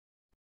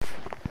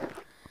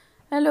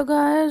Hello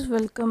guys,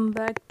 welcome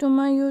back to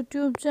my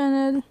YouTube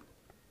channel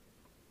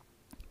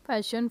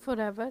Fashion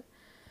Forever.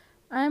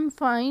 I am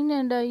fine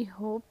and I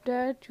hope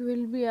that you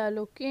will be all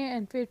okay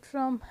and fit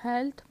from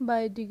health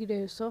by the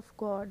grace of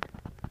God.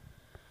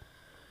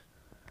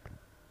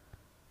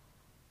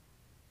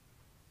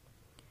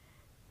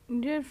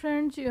 Dear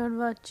friends, you are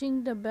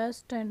watching the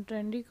best and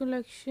trendy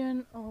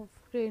collection of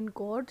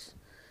raincoats.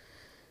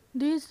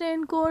 These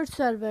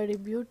raincoats are very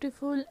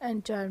beautiful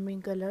and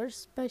charming colors,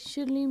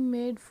 specially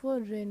made for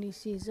rainy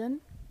season.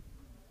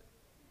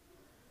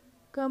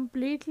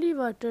 Completely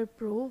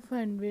waterproof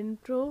and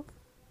windproof.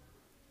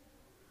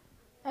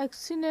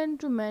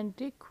 Excellent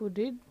romantic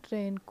hooded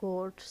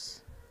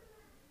raincoats.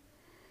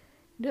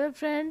 Dear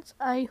friends,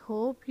 I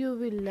hope you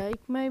will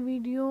like my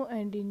video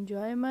and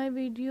enjoy my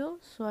video.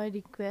 So I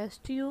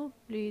request you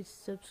please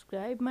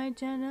subscribe my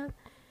channel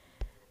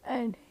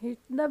and hit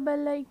the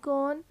bell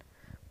icon.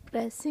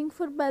 Pressing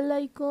for bell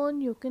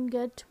icon you can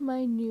get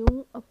my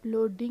new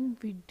uploading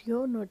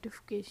video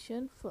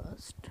notification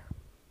first.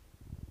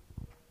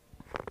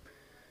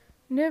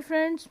 Dear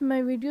friends,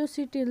 my video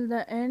see till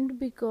the end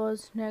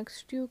because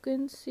next you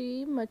can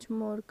see much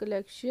more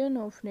collection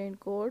of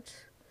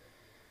raincoats.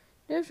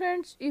 Dear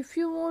friends, if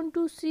you want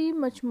to see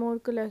much more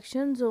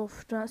collections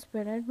of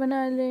transparent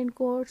vinyl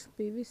raincoats,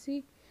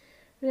 PVC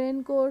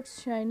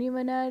raincoats, shiny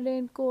vinyl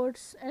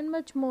raincoats and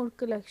much more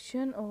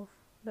collection of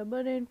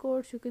rubber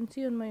raincoats, you can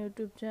see on my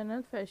YouTube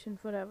channel Fashion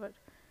Forever.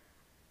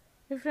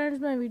 Dear friends,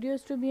 my video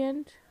is to be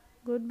end.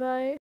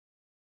 Goodbye.